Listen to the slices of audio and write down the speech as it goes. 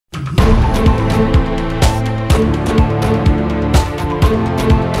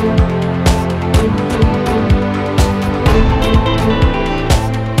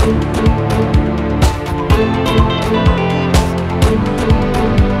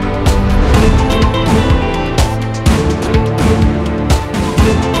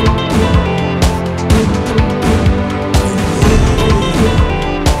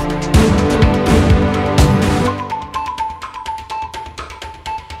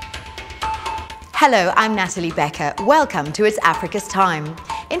Hello, I'm Natalie Becker. Welcome to It's Africa's Time.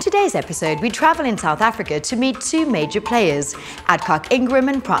 In today's episode, we travel in South Africa to meet two major players, ADCOCK INGRAM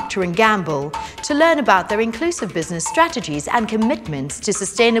and Procter & Gamble, to learn about their inclusive business strategies and commitments to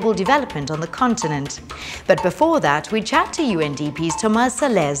sustainable development on the continent. But before that, we chat to UNDP's Thomas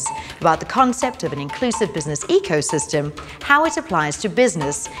Salez about the concept of an inclusive business ecosystem, how it applies to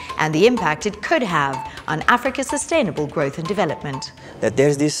business, and the impact it could have on Africa's sustainable growth and development. That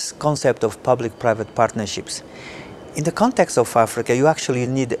there's this concept of public-private partnerships. In the context of Africa, you actually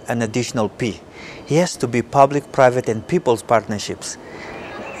need an additional P. It has to be public, private, and people's partnerships.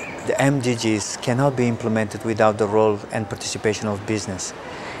 The MDGs cannot be implemented without the role and participation of business.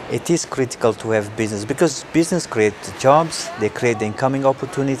 It is critical to have business because business creates jobs, they create the incoming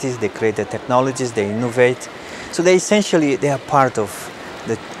opportunities, they create the technologies, they innovate. So they are part of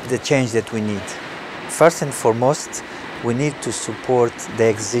the change that we need. First and foremost, we need to support the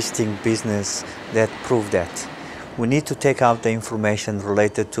existing business that prove that. We need to take out the information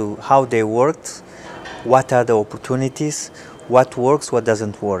related to how they worked, what are the opportunities, what works, what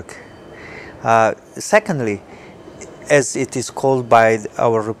doesn't work. Secondly, as it is called by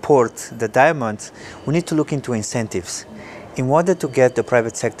our report, the diamond, we need to look into incentives. In order to get the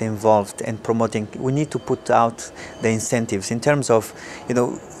private sector involved and promoting, we need to put out the incentives in terms of,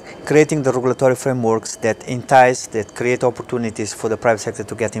 creating the regulatory frameworks that entice, that create opportunities for the private sector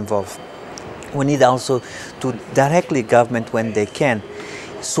to get involved. We need also to directly government, when they can,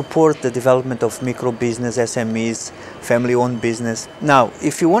 support the development of micro business, SMEs, family-owned business. Now,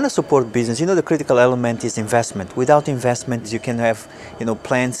 if you want to support business, the critical element is investment. Without investment, you can have,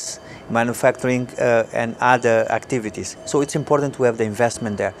 plants, manufacturing, and other activities. So it's important to have the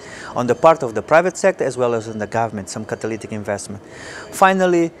investment there on the part of the private sector as well as in the government, some catalytic investment.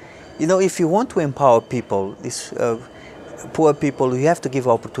 Finally, if you want to empower people, these poor people, you have to give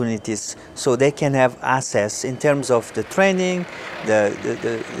opportunities so they can have access in terms of the training,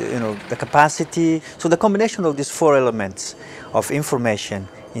 the capacity. So the combination of these four elements of information,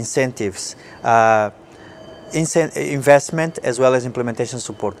 incentives, investment as well as implementation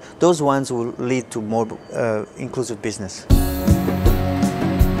support, those ones will lead to more inclusive business.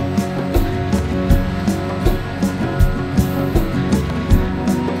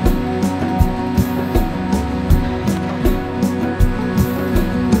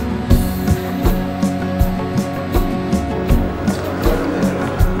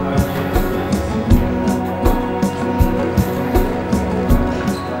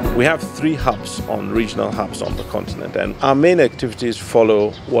 We have three regional hubs on the continent, and our main activities follow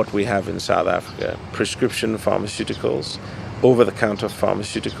what we have in South Africa: prescription pharmaceuticals, over-the-counter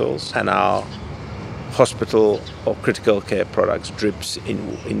pharmaceuticals, and our hospital or critical care products, drips,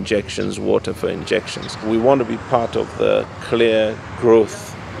 injections, water for injections. We want to be part of the clear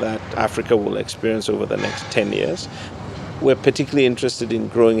growth that Africa will experience over the next 10 years. We're particularly interested in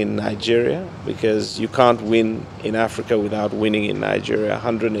growing in Nigeria because you can't win in Africa without winning in Nigeria,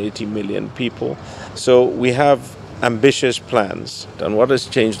 180 million people. So we have ambitious plans. And what has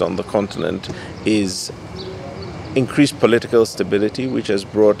changed on the continent is increased political stability, which has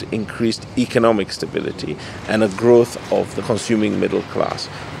brought increased economic stability and a growth of the consuming middle class.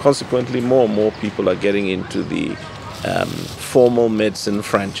 Consequently, more and more people are getting into the formal medicine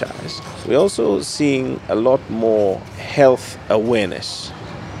franchise. We're also seeing a lot more health awareness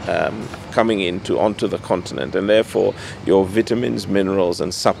coming onto the continent, and therefore your vitamins, minerals,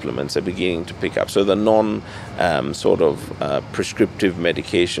 and supplements are beginning to pick up. So the prescriptive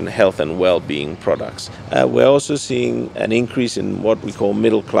medication, health and well-being products. We're also seeing an increase in what we call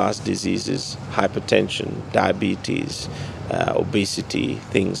middle-class diseases, hypertension, diabetes, obesity,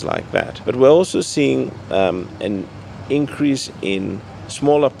 things like that. But we're also seeing an increase in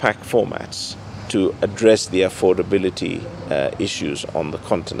smaller pack formats to address the affordability issues on the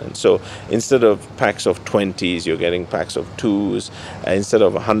continent. So instead of packs of 20s, you're getting packs of 2s. Instead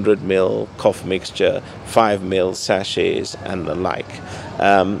of 100 ml cough mixture, 5 ml sachets and the like.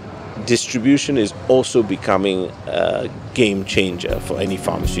 Distribution is also becoming a game changer for any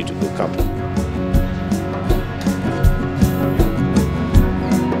pharmaceutical company.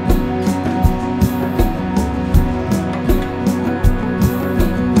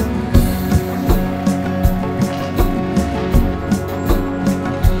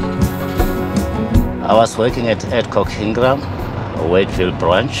 I was working at ADCOCK INGRAM, Wakefield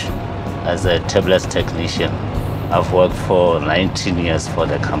branch, as a tablets technician. I've worked for 19 years for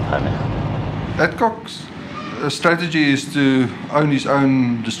the company. ADCOCK's strategy is to own his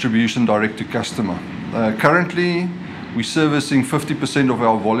own distribution direct to customer. Currently, we're servicing 50% of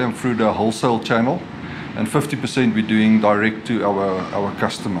our volume through the wholesale channel and 50% we're doing direct to our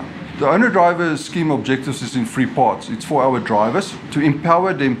customer. The owner-driver scheme objectives is in 3 parts. It's for our drivers to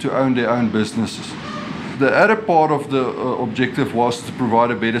empower them to own their own businesses. The other part of the objective was to provide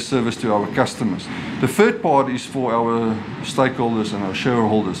a better service to our customers. The third part is for our stakeholders and our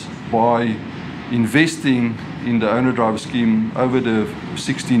shareholders by investing in the owner-driver scheme over the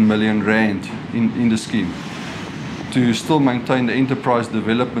 16 million rand in the scheme to still maintain the enterprise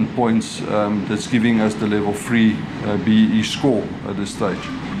development points that's giving us the level 3 BEE score at this stage.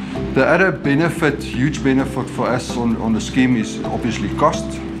 The other benefit, huge benefit for us on the scheme is obviously cost.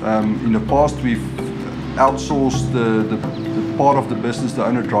 In the past we've outsourced the part of the business the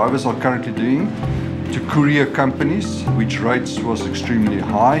owner drivers are currently doing to courier companies, which rates was extremely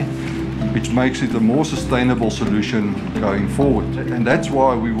high, which makes it a more sustainable solution going forward. And that's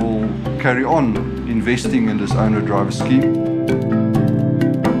why we will carry on investing in this owner driver scheme.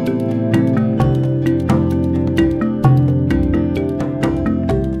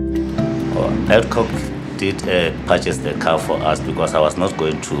 ADCOCK did purchase the car for us because I was not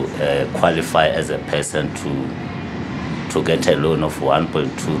going to qualify as a person to get a loan of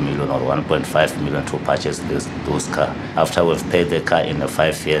 1.2 million or 1.5 million to purchase those cars. After we've paid the car in the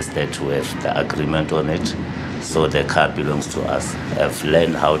 5 years that we have the agreement on it, so the car belongs to us. I've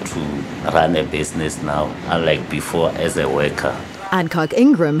learned how to run a business now, unlike before as a worker. ADCOCK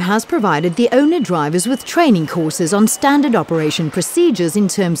INGRAM has provided the owner-drivers with training courses on standard operation procedures in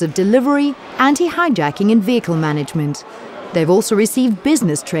terms of delivery, anti-hijacking and vehicle management. They've also received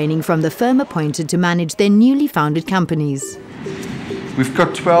business training from the firm appointed to manage their newly founded companies. We've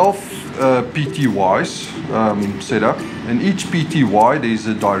got 12 PTYs set up. In each PTY there's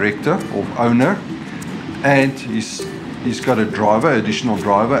a director or owner, and he's got a driver, additional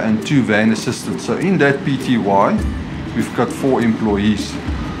driver, and 2 van assistants. So in that PTY, we've got 4 employees.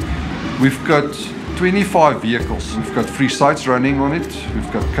 We've got 25 vehicles. We've got 3 sites running on it. We've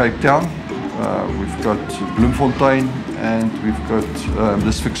got Cape Town, we've got Bloemfontein, and we've got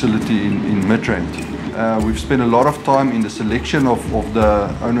this facility in Midrand. We've spent a lot of time in the selection of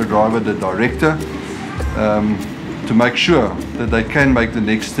the owner-driver, the director, to make sure that they can make the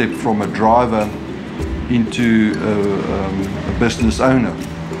next step from a driver into a business owner.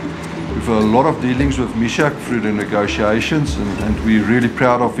 We've had a lot of dealings with Jacques through the negotiations, and we're really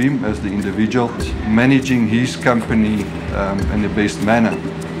proud of him as the individual, managing his company in the best manner.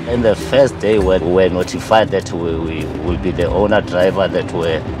 In the first day when we were notified that we will be the owner-driver that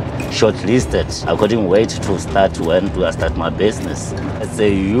were shortlisted, I couldn't wait to start when I start my business. It's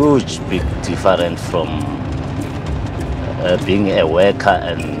a huge big difference from being a worker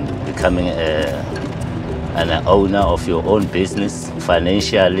and becoming an owner of your own business.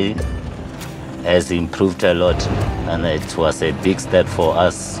 Financially has improved a lot, and it was a big step for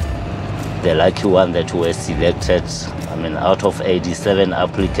us. The lucky one that we were selected. I mean, out of 87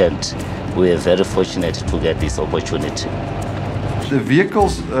 applicants, we were very fortunate to get this opportunity. The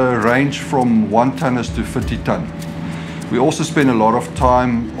vehicles range from 1 tonners to 50 ton. We also spend a lot of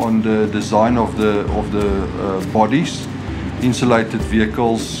time on the design of the bodies, insulated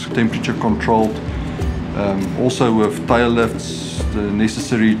vehicles, temperature controlled, also with tail lifts, the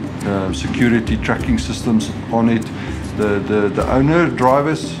necessary security tracking systems on it. The owner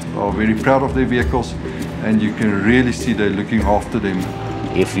drivers are very proud of their vehicles, and you can really see they're looking after them.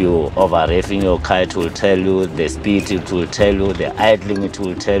 If you over-revving your car, it will tell you, the speed it will tell you, the idling it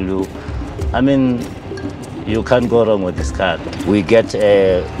will tell you. I mean, you can't go wrong with this car. We get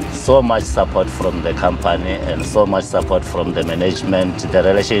so much support from the company and so much support from the management. The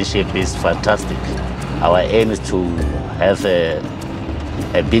relationship is fantastic. Our aim is to have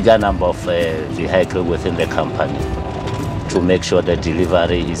a bigger number of vehicles within the company to make sure the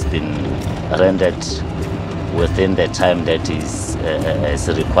delivery is being rendered within the time that is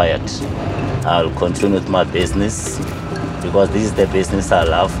required. I'll continue with my business because this is the business I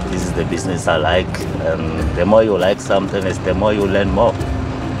love, this is the business I like. The more you like something, the more you learn more.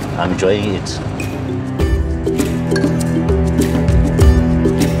 I'm enjoying it.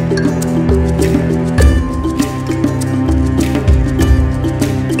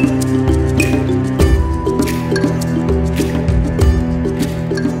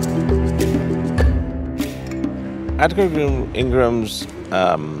 ADCOCK INGRAM's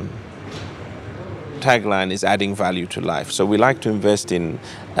tagline is adding value to life. So we like to invest in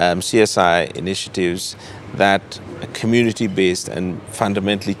CSI initiatives that are community-based and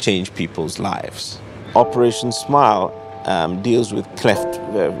fundamentally change people's lives. Operation Smile deals with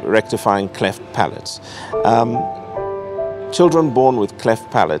rectifying cleft palates. Children born with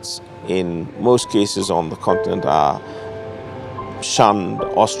cleft palates in most cases on the continent are shunned,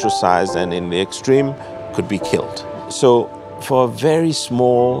 ostracized, and in the extreme could be killed. So for a very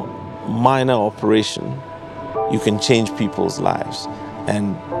small minor operation, you can change people's lives.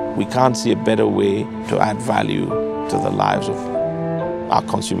 And we can't see a better way to add value to the lives of our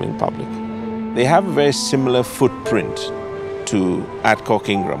consuming public. They have a very similar footprint to ADCOCK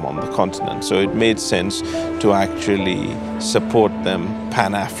INGRAM on the continent, so it made sense to actually support them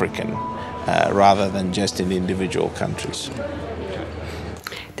Pan-African rather than just in individual countries.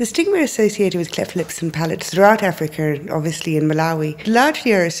 The stigma associated with cleft lips and palates throughout Africa, obviously in Malawi,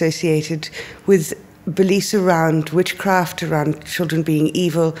 largely are associated with beliefs around witchcraft, around children being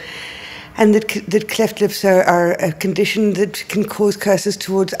evil, and that cleft lips are a condition that can cause curses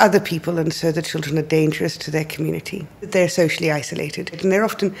towards other people, and so the children are dangerous to their community. They're socially isolated, and they're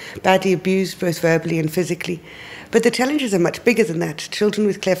often badly abused, both verbally and physically. But the challenges are much bigger than that. Children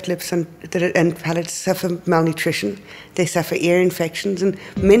with cleft lips and palates suffer malnutrition, they suffer ear infections, and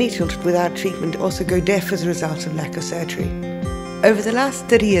many children without treatment also go deaf as a result of lack of surgery. Over the last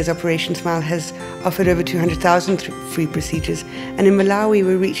 30 years, Operation Smile has offered over 200,000 free procedures, and in Malawi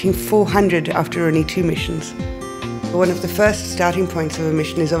we're reaching 400 after only 2 missions. One of the first starting points of a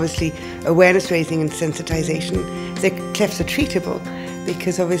mission is obviously awareness raising and sensitization. The clefts are treatable,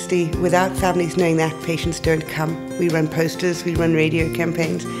 because obviously without families knowing that, patients don't come. We run posters, we run radio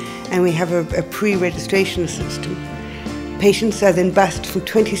campaigns, and we have a pre-registration system. Patients are then bused from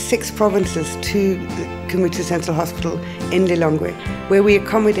 26 provinces to the Kobus Central Hospital in Lilongwe, where we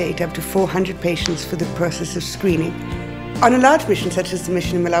accommodate up to 400 patients for the process of screening. On a large mission such as the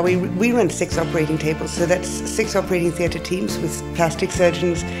mission in Malawi, we run 6 operating tables, so that's 6 operating theatre teams with plastic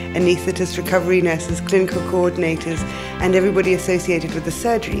surgeons, anaesthetists, recovery nurses, clinical coordinators, and everybody associated with the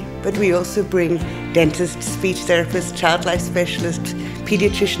surgery. But we also bring dentists, speech therapists, child life specialists,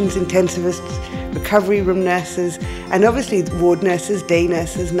 paediatricians, intensivists, recovery room nurses, and obviously ward nurses, day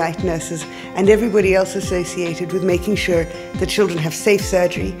nurses, night nurses, and everybody else associated with making sure that children have safe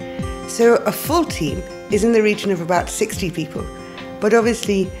surgery. So a full team is in the region of about 60 people. But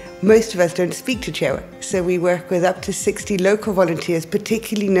obviously, most of us don't speak Chichewa, so we work with up to 60 local volunteers,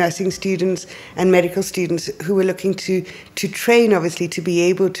 particularly nursing students and medical students who are looking to train, obviously, to be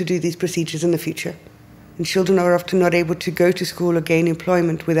able to do these procedures in the future. And children are often not able to go to school or gain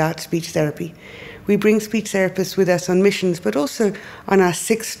employment without speech therapy. We bring speech therapists with us on missions, but also on our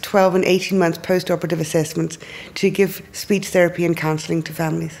 6, 12 and 18-month post-operative assessments to give speech therapy and counselling to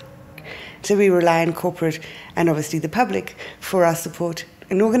families. So we rely on corporate and obviously the public for our support.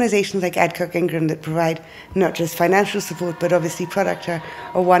 And organisations like ADCOCK INGRAM that provide not just financial support, but obviously product are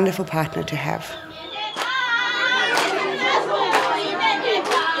a wonderful partner to have.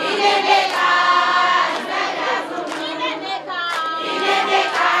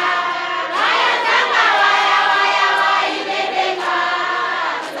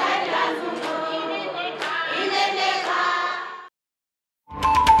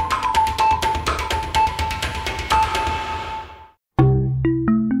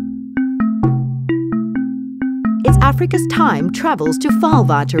 Africa's Time travels to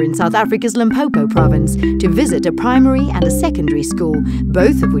Valwater in South Africa's Limpopo province to visit a primary and a secondary school,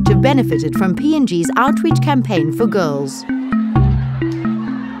 both of which have benefited from P&G's outreach campaign for girls.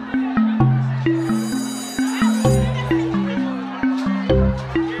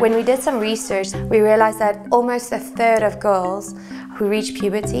 When we did some research, we realized that almost 1/3 of girls who reach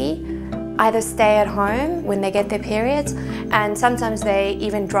puberty either stay at home when they get their periods, and sometimes they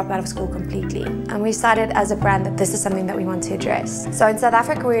even drop out of school completely. And we decided as a brand that this is something that we want to address. So in South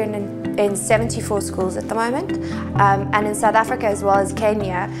Africa, we're in 74 schools at the moment, and in South Africa as well as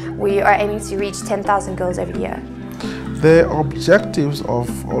Kenya, we are aiming to reach 10,000 girls every year. The objectives of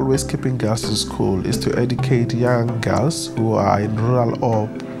Always Keeping Girls in School is to educate young girls who are in rural or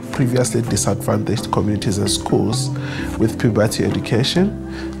previously disadvantaged communities and schools with puberty education,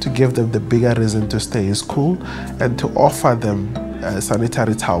 to give them the bigger reason to stay in school, and to offer them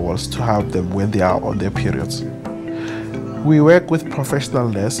sanitary towels to have them when they are on their periods. We work with professional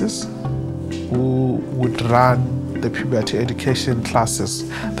nurses who would run the puberty education classes.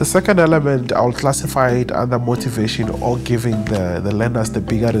 The second element, I'll classify it under motivation or giving the learners the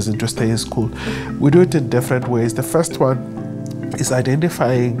bigger reason to stay in school. We do it in different ways. The first one is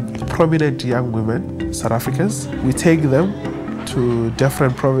identifying prominent young women, South Africans. We take them to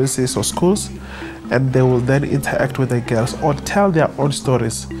different provinces or schools, and they will then interact with the girls or tell their own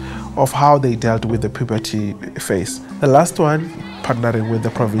stories of how they dealt with the puberty phase. The last one, partnering with the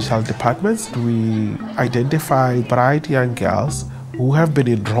provincial departments, we identify bright young girls who have been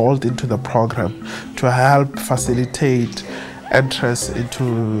enrolled into the program to help facilitate entrance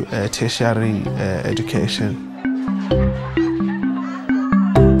into tertiary education.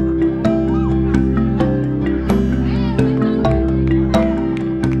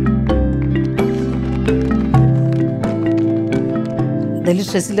 the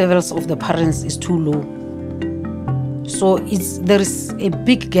literacy levels of the parents is too low. So there is a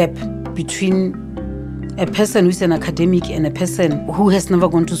big gap between a person who's an academic and a person who has never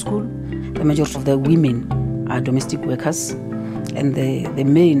gone to school. The majority of the women are domestic workers, and the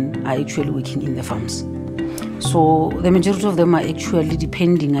men are actually working in the farms. So the majority of them are actually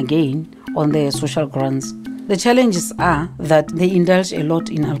depending again on their social grants. The challenges are that they indulge a lot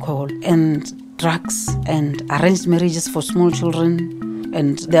in alcohol and drugs and arranged marriages for small children,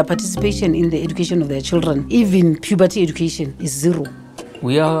 and their participation in the education of their children, even puberty education, is zero.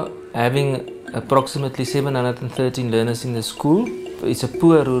 We are having approximately 713 learners in the school. It's a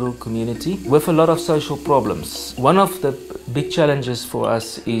poor rural community with a lot of social problems. One of the big challenges for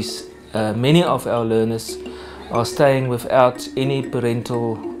us is many of our learners are staying without any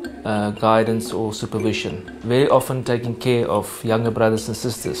parental guidance or supervision, very often taking care of younger brothers and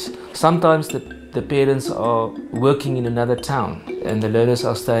sisters. Sometimes the parents are working in another town and the learners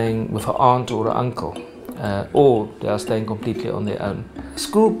are staying with an aunt or an uncle, or they are staying completely on their own.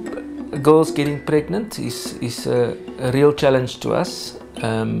 School girls getting pregnant is a real challenge to us,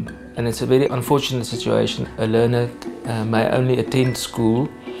 and it's a very unfortunate situation. A learner may only attend school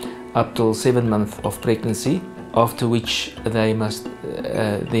up till 7 months of pregnancy, after which they must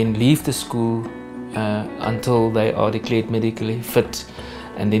then leave the school until they are declared medically fit,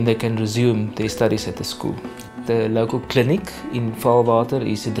 and then they can resume their studies at the school. The local clinic in Valwater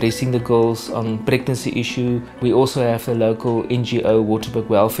is addressing the girls on pregnancy issue. We also have the local NGO Waterberg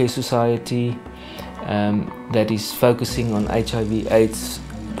Welfare Society that is focusing on HIV/AIDS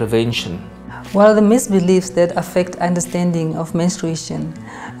prevention. Well, the misbeliefs that affect understanding of menstruation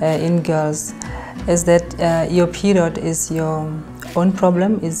in girls is that your period is your own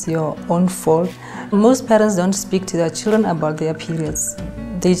problem, is your own fault. Most parents don't speak to their children about their periods.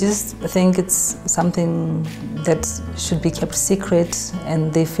 They just think it's something that should be kept secret,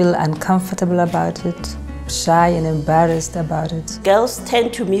 and they feel uncomfortable about it, shy and embarrassed about it. Girls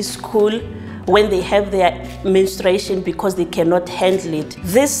tend to miss school when they have their menstruation because they cannot handle it.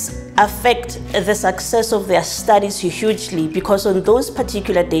 This affects the success of their studies hugely, because on those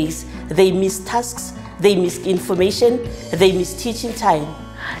particular days they miss tasks, they miss information, they miss teaching time.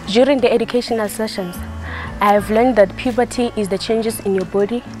 During the educational sessions, I have learned that puberty is the changes in your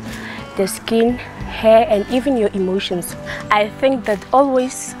body, the skin, hair, and even your emotions. I think that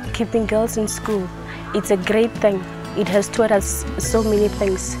always keeping girls in school, it's a great thing. It has taught us so many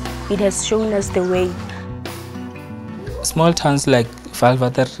things. It has shown us the way. Small towns like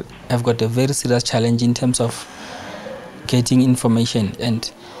Valwater have got a very serious challenge in terms of getting information,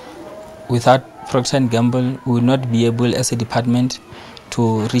 and without Procter & Gamble, we would not be able as a department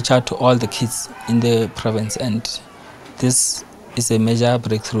to reach out to all the kids in the province, and this is a major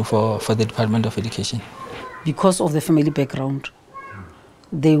breakthrough for the Department of Education. Because of the family background,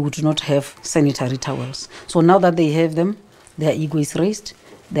 they would not have sanitary towels. So now that they have them, their ego is raised,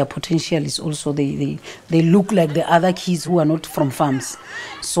 their potential is also, they look like the other kids who are not from farms.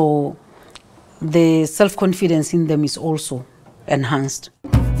 So the self-confidence in them is also enhanced.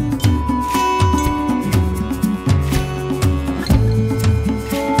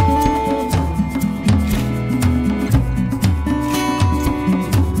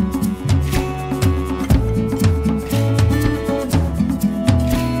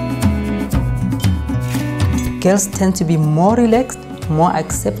 Girls tend to be more relaxed, more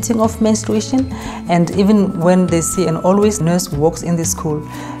accepting of menstruation, and even when they see an always nurse walks in the school,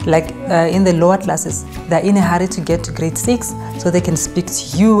 like in the lower classes, they're in a hurry to get to grade 6 so they can speak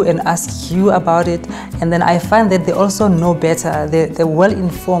to you and ask you about it. And then I find that they also know better. They're well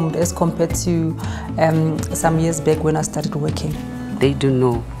informed as compared to some years back when I started working. They do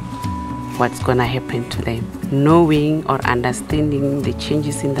know what's going to happen to them, knowing or understanding the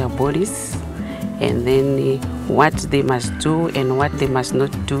changes in their bodies, and then what they must do and what they must not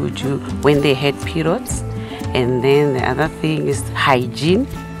do when they had periods. And then the other thing is hygiene.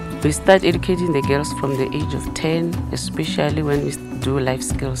 We start educating the girls from the age of 10, especially when we do life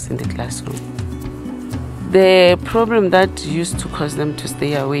skills in the classroom. The problem that used to cause them to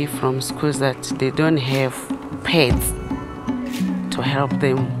stay away from school is that they don't have pads to help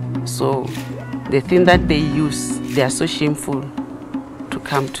them. So the thing that they use, they are so shameful to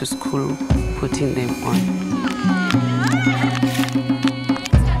come to school putting them on.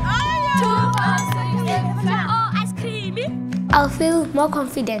 I'll feel more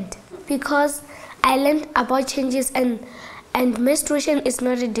confident because I learned about changes and menstruation is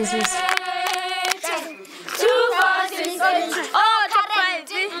not a disease.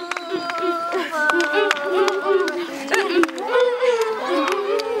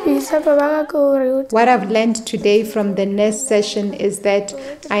 What I've learned today from the nurse session is that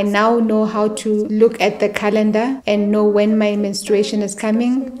I now know how to look at the calendar and know when my menstruation is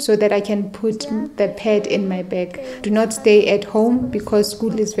coming so that I can put the pad in my bag. Do not stay at home because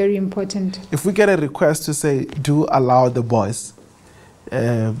school is very important. If we get a request to say, do allow the boys,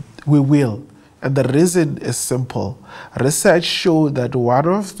 we will. And the reason is simple. Research shows that one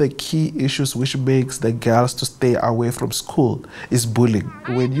of the key issues which makes the girls to stay away from school is bullying.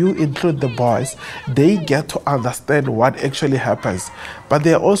 When you include the boys, they get to understand what actually happens. But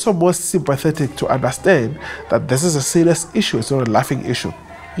they're also more sympathetic to understand that this is a serious issue, it's not a laughing issue.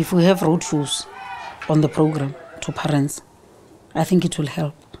 If we have roadshows on the program to parents, I think it will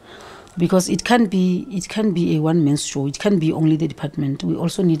help. Because it can't be a one-man's show. It can't be only the department. We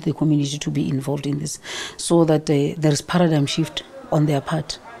also need the community to be involved in this so that there is paradigm shift on their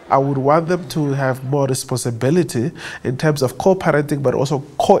part. I would want them to have more responsibility in terms of co-parenting, but also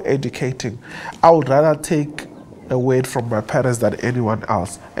co-educating. I would rather take a word from my parents than anyone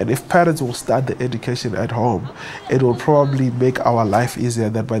else. And if parents will start the education at home, it will probably make our life easier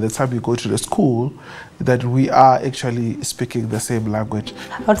that by the time you go to the school, that we are actually speaking the same language.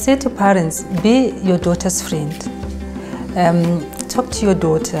 I would say to parents, be your daughter's friend. Talk to your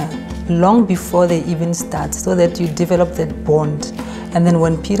daughter long before they even start so that you develop that bond. And then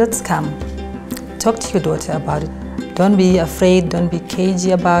when periods come, talk to your daughter about it. Don't be afraid, don't be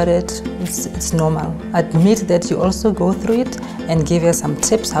cagey about it. It's normal. Admit that you also go through it and give her some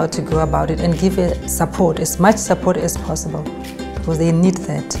tips how to go about it and give her support, as much support as possible, because they need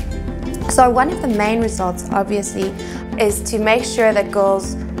that. So one of the main results, obviously, is to make sure that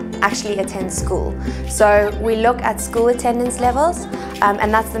girls actually attend school. So we look at school attendance levels,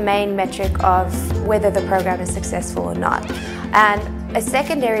 and that's the main metric of whether the program is successful or not. And a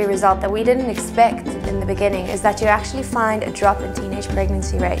secondary result that we didn't expect in the beginning is that you actually find a drop in teenage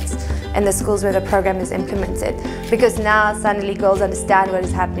pregnancy rates in the schools where the program is implemented, because now suddenly girls understand what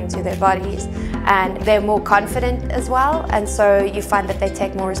is happening to their bodies and they're more confident as well, and so you find that they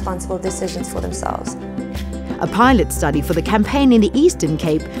take more responsible decisions for themselves. A pilot study for the campaign in the Eastern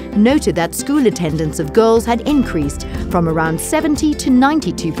Cape noted that school attendance of girls had increased from around 70 to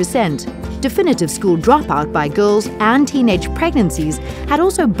 92%. Definitive school dropout by girls and teenage pregnancies had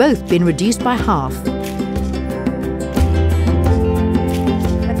also both been reduced by half.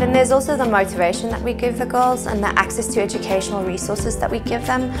 But then there's also the motivation that we give the girls and the access to educational resources that we give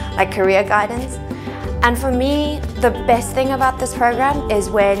them, like career guidance. And for me, the best thing about this program is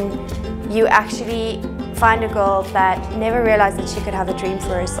when you actually find a girl that never realized that she could have a dream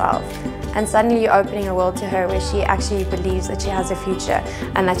for herself, and suddenly you're opening a world to her where she actually believes that she has a future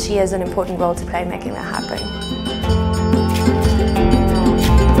and that she has an important role to play in making that happen.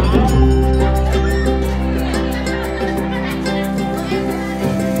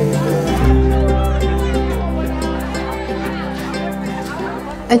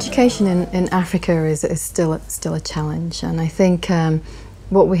 Education in Africa is still a challenge, and I think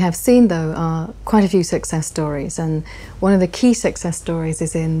what we have seen, though, are quite a few success stories, and one of the key success stories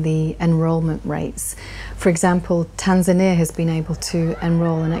is in the enrollment rates. For example, Tanzania has been able to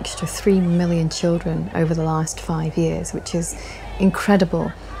enroll an extra 3 million children over the last 5 years, which is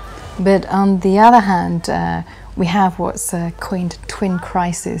incredible. But on the other hand, we have what's coined twin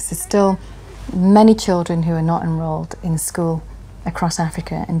crisis. There's still many children who are not enrolled in school across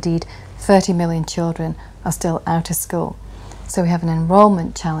Africa. Indeed, 30 million children are still out of school. So we have an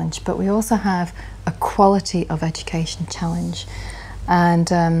enrollment challenge, but we also have a quality of education challenge.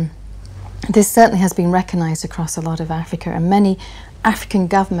 And this certainly has been recognised across a lot of Africa, and many African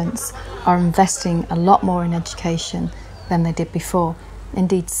governments are investing a lot more in education than they did before.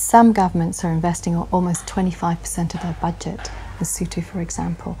 Indeed, some governments are investing almost 25% of their budget, Lesotho, for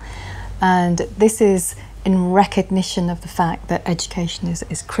example. And this is in recognition of the fact that education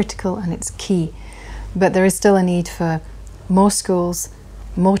is critical and it's key. But there is still a need for more schools,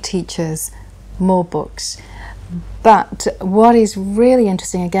 more teachers, more books. But what is really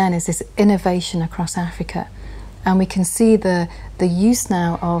interesting again is this innovation across Africa. And we can see the use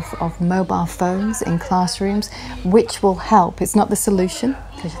now of mobile phones in classrooms, which will help. It's not the solution,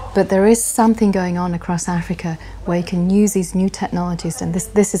 but there is something going on across Africa where you can use these new technologies, and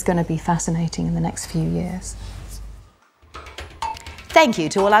this is going to be fascinating in the next few years. Thank you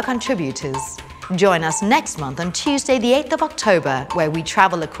to all our contributors. Join us next month on Tuesday, the 8th of October, where we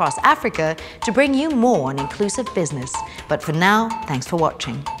travel across Africa to bring you more on inclusive business. But for now, thanks for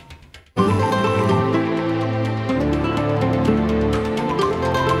watching.